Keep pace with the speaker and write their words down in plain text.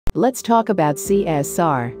Let's talk about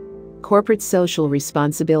CSR. Corporate social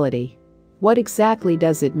responsibility. What exactly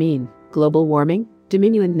does it mean? Global warming,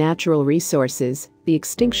 diminuent natural resources, the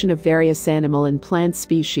extinction of various animal and plant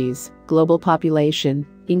species, global population,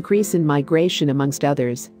 increase in migration amongst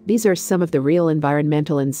others. These are some of the real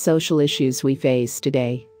environmental and social issues we face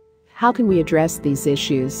today. How can we address these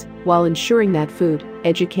issues while ensuring that food,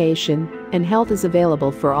 education, and health is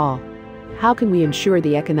available for all? How can we ensure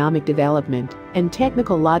the economic development and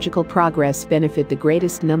technological progress benefit the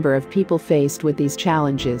greatest number of people faced with these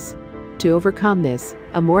challenges? To overcome this,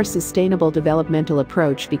 a more sustainable developmental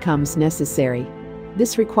approach becomes necessary.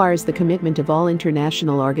 This requires the commitment of all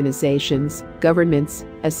international organizations, governments,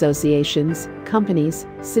 associations, companies,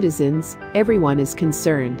 citizens. Everyone is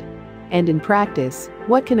concerned. And in practice,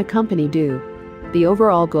 what can a company do? The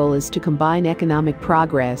overall goal is to combine economic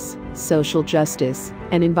progress, social justice,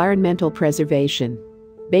 and environmental preservation.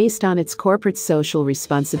 Based on its corporate social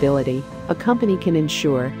responsibility, a company can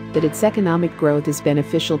ensure that its economic growth is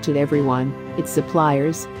beneficial to everyone, its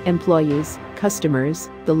suppliers, employees, customers,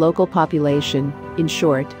 the local population, in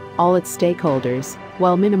short, all its stakeholders,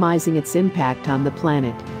 while minimizing its impact on the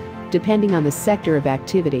planet. Depending on the sector of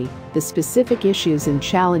activity, the specific issues and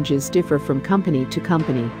challenges differ from company to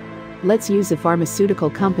company. Let's use a pharmaceutical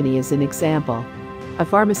company as an example. A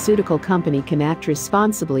pharmaceutical company can act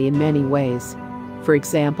responsibly in many ways. For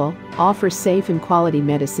example, offer safe and quality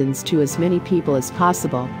medicines to as many people as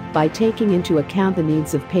possible by taking into account the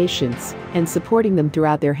needs of patients and supporting them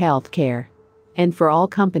throughout their health care. And for all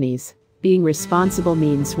companies, being responsible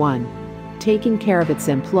means 1. Taking care of its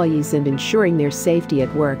employees and ensuring their safety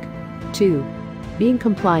at work. 2. Being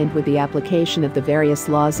compliant with the application of the various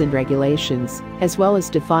laws and regulations, as well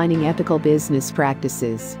as defining ethical business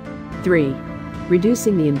practices. 3.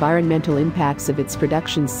 Reducing the environmental impacts of its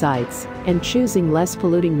production sites and choosing less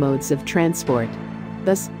polluting modes of transport.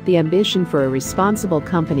 Thus, the ambition for a responsible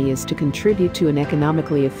company is to contribute to an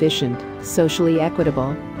economically efficient, socially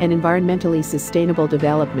equitable, and environmentally sustainable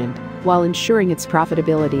development, while ensuring its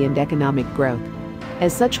profitability and economic growth.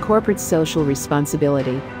 As such, corporate social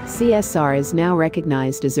responsibility, CSR, is now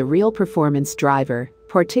recognized as a real performance driver,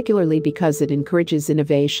 particularly because it encourages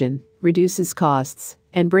innovation, reduces costs,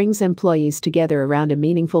 and brings employees together around a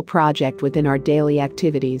meaningful project within our daily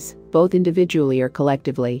activities, both individually or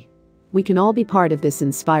collectively. We can all be part of this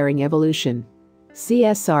inspiring evolution.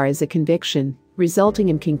 CSR is a conviction, resulting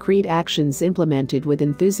in concrete actions implemented with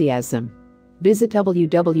enthusiasm. Visit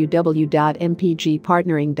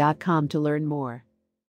www.mpgpartnering.com to learn more.